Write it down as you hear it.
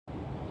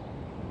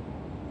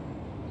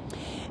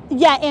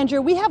Yeah,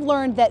 Andrew, we have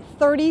learned that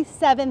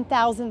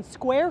 37,000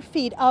 square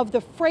feet of the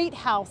freight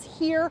house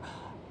here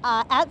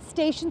at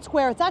Station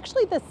Square, it's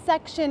actually the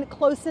section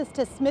closest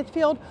to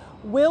Smithfield,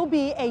 will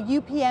be a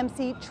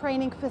UPMC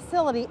training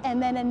facility.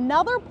 And then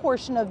another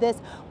portion of this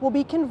will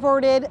be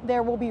converted.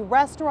 There will be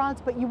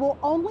restaurants, but you will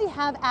only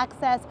have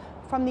access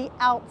from the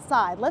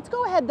outside. Let's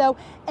go ahead though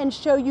and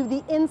show you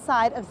the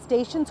inside of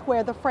Station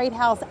Square, the freight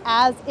house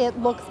as it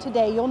looks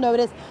today. You'll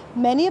notice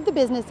many of the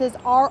businesses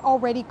are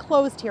already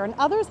closed here, and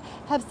others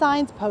have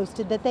signs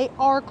posted that they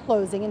are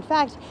closing. In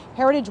fact,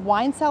 Heritage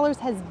Wine Cellars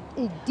has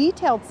a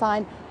detailed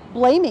sign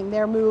blaming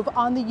their move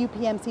on the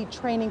UPMC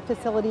training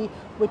facility,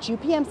 which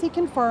UPMC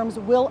confirms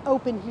will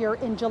open here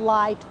in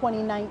July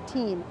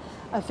 2019.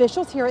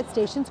 Officials here at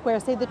Station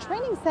Square say the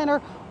training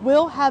center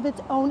will have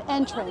its own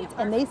entrance,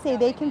 and they say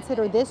they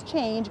consider this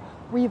change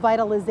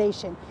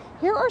revitalization.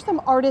 Here are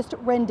some artist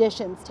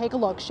renditions. Take a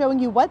look, showing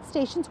you what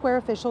Station Square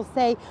officials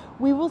say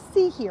we will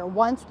see here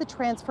once the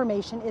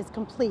transformation is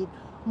complete.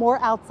 More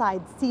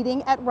outside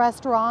seating at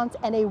restaurants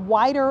and a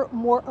wider,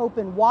 more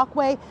open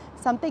walkway,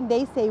 something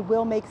they say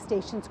will make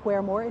Station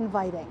Square more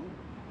inviting.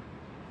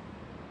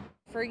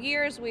 For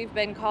years, we've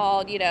been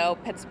called,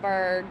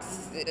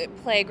 Pittsburgh's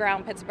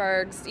playground,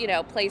 Pittsburgh's,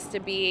 place to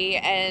be,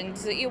 and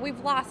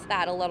we've lost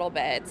that a little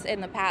bit in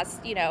the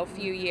past,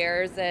 few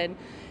years, and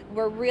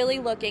we're really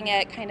looking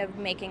at kind of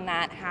making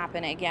that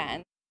happen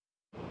again.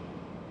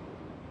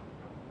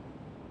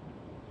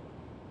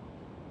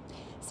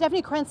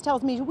 Stephanie Krentz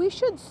tells me we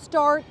should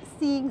start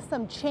seeing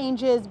some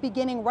changes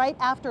beginning right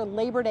after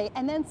Labor Day,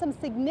 and then some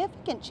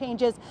significant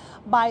changes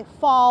by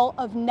fall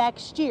of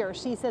next year.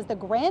 She says the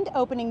grand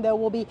opening, though,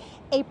 will be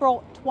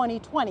April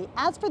 2020.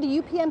 As for the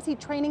UPMC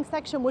training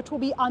section, which will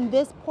be on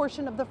this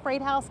portion of the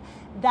freight house,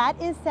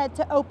 that is set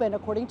to open,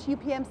 according to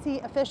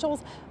UPMC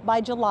officials, by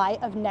July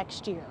of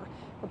next year.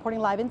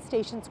 Reporting live in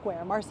Station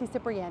Square, Marcy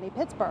Cipriani,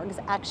 Pittsburgh's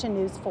Action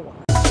News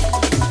 4.